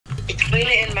Explain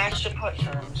it in Max to Putt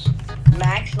terms.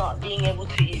 Max not being able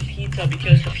to eat pizza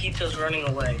because the pizza's running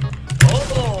away.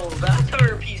 Oh, that's how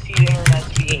our PC internet's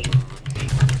being.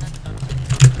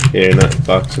 Yeah, you're not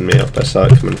boxing me up. I saw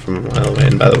it coming from a mile away.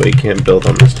 And by the way, you can't build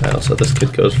on this tile, so this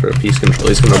kid goes for a piece control.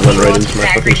 He's gonna run right into my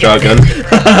fucking shotgun.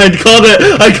 I called it!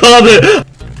 I called it!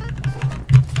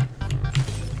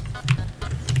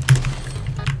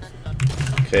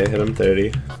 Okay, hit him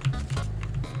 30.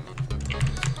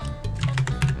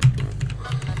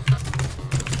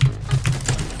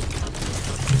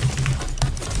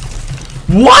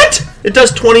 What?! It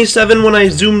does 27 when I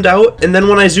zoomed out, and then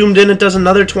when I zoomed in it does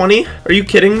another 20? Are you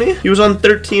kidding me? He was on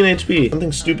 13 HP.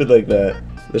 Something stupid like that.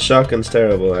 The shotgun's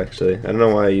terrible, actually. I don't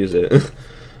know why I use it.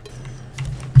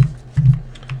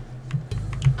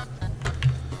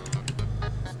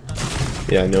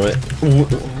 Yeah, I knew it.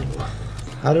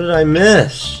 How did I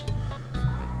miss?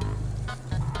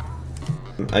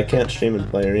 I can't stream and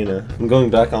play Arena. I'm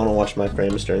going back. I want to watch my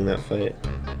frames during that fight.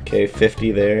 Okay,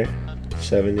 50 there,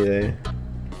 70 there.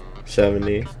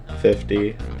 70,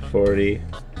 50, 40,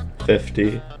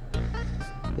 50.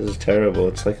 This is terrible.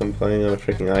 It's like I'm playing on a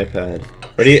freaking iPad.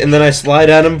 Ready? And then I slide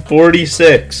at him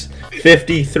 46,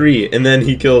 53, and then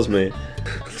he kills me.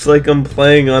 It's like I'm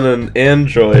playing on an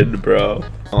Android, bro.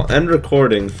 I'll end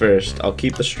recording first. I'll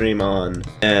keep the stream on.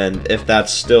 And if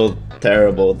that's still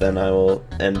terrible, then I will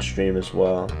end stream as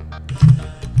well.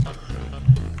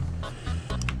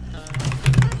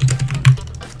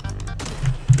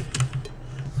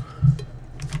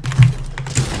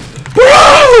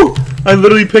 I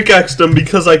literally pickaxed him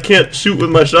because I can't shoot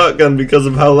with my shotgun because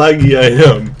of how laggy I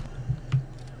am.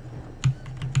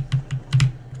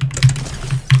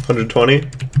 120.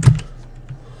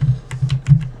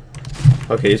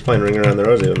 Okay, he's playing Ring Around the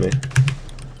Rosie with me.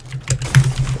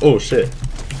 Oh shit.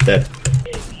 Dead.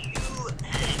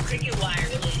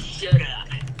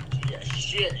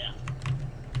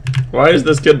 Why is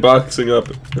this kid boxing up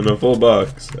in a full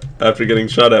box after getting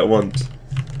shot at once?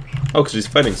 Oh, because he's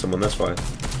fighting someone, that's why.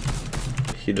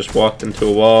 He just walked into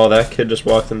a wall. That kid just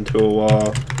walked into a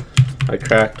wall. I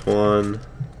cracked one.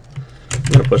 I'm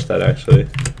gonna push that actually.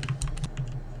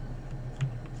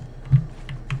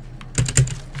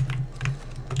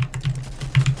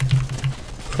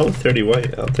 Oh, 30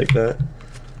 white. I'll take that.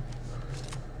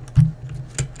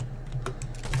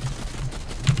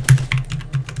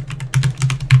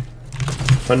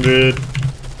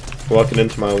 $100. Walking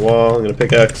into my wall. I'm gonna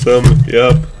pickaxe him.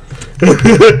 Yep.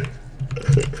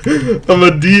 I'm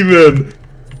a demon.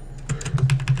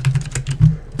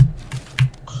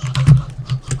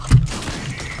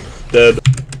 Dead.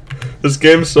 This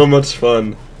game's so much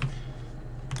fun.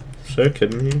 Are you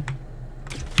kidding me?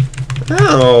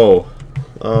 Ow!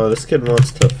 Oh, this kid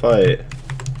wants to fight.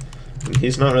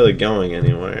 He's not really going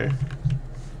anywhere.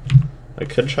 I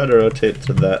could try to rotate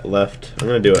to that left. I'm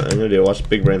gonna do it. I'm gonna do it. Watch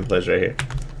Big Brain plays right here.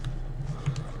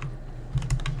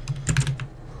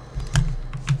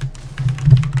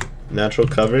 Natural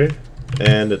cover,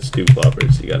 and it's two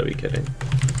floppers. You gotta be kidding.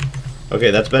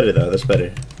 Okay, that's better though. That's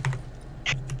better.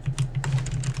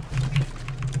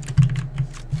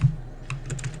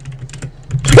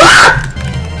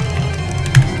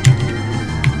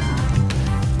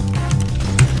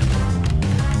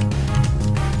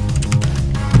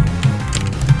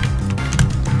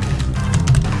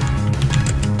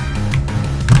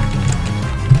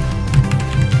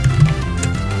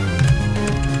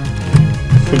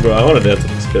 Bro, I want to dance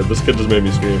with this kid. This kid just made me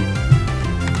scream.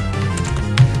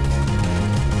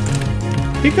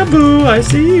 Peekaboo, I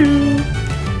see you.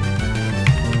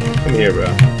 Come here, bro.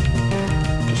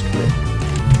 Just come here.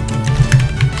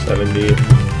 70.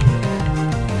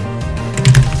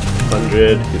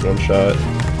 100. He's one shot.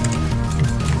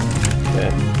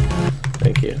 Yeah.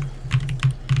 Thank you.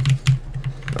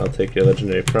 I'll take your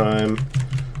legendary prime.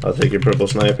 I'll take your purple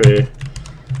sniper.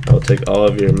 I'll take all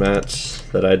of your mats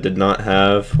that I did not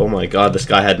have. Oh my god, this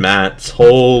guy had mats.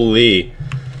 Holy.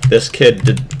 This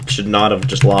kid should not have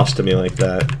just lost to me like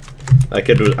that. That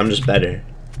kid was, I'm just better.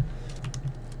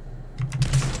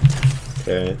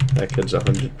 Okay, that kid's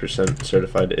 100%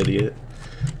 certified idiot.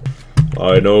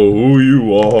 I know who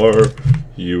you are.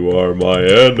 You are my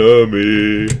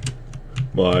enemy.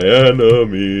 My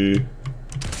enemy.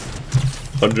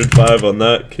 105 on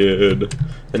that kid.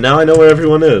 And now I know where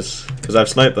everyone is. Because I've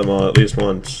sniped them all at least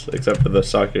once, except for the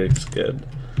soccer kid.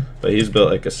 But he's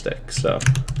built like a stick, so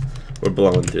we're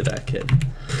blowing through that kid.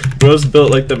 Bro's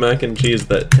built like the mac and cheese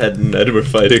that Ted and Ned were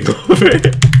fighting over.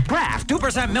 Kraft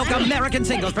 2% Milk American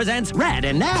Singles presents Red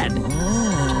and Ned.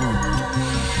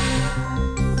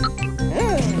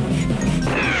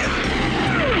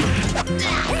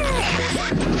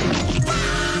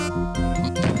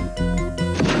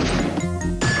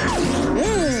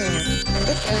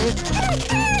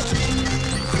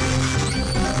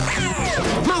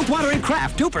 and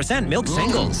Kraft 2% milk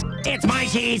singles. It's my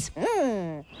cheese.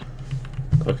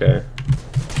 Okay.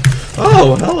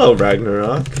 Oh, hello,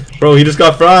 Ragnarok. Bro, he just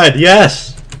got fried.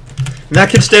 Yes! And that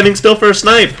kid's standing still for a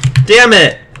snipe. Damn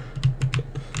it!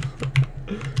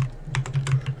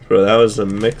 Bro, that was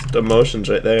some mixed emotions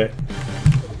right there.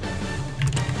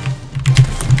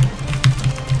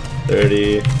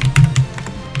 30.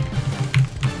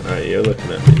 Alright, you're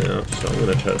looking at me now, so I'm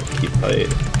gonna try to keep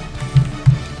height.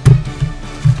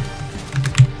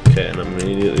 Okay, and I'm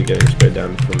immediately getting sprayed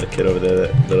down from the kid over there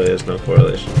that literally has no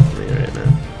correlation with me right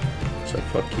now. So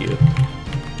fuck you.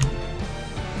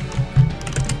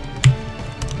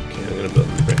 Okay, I'm gonna build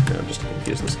a brick now just to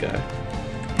confuse this guy.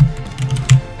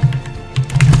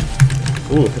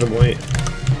 Ooh, hit him white.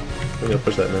 I'm gonna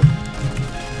push that now.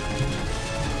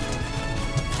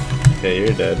 Okay,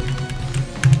 you're dead.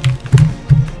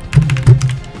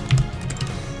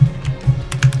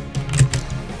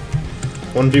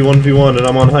 One v 1v1 and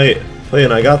I'm on height.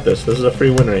 Playing, I got this. This is a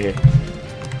free win right here.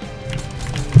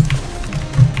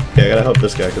 Okay, I gotta help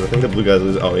this guy because I think the blue guy's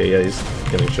losing. Oh yeah, he's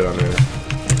getting shit on there.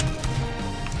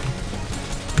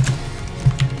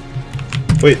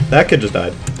 Wait, that kid just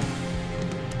died.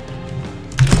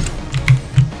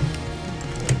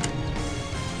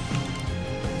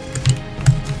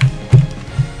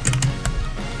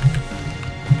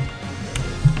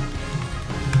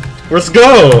 Let's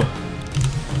go!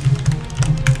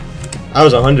 I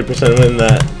was 100% winning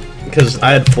that because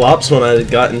I had flops when I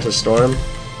got into Storm,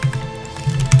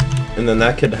 and then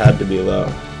that kid had to be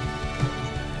low.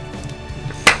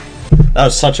 That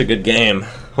was such a good game.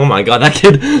 Oh my god, that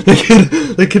kid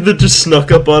that just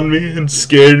snuck up on me and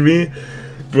scared me.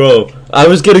 Bro, I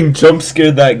was getting jump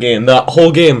scared that game, that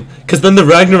whole game, because then the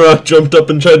Ragnarok jumped up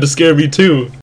and tried to scare me too.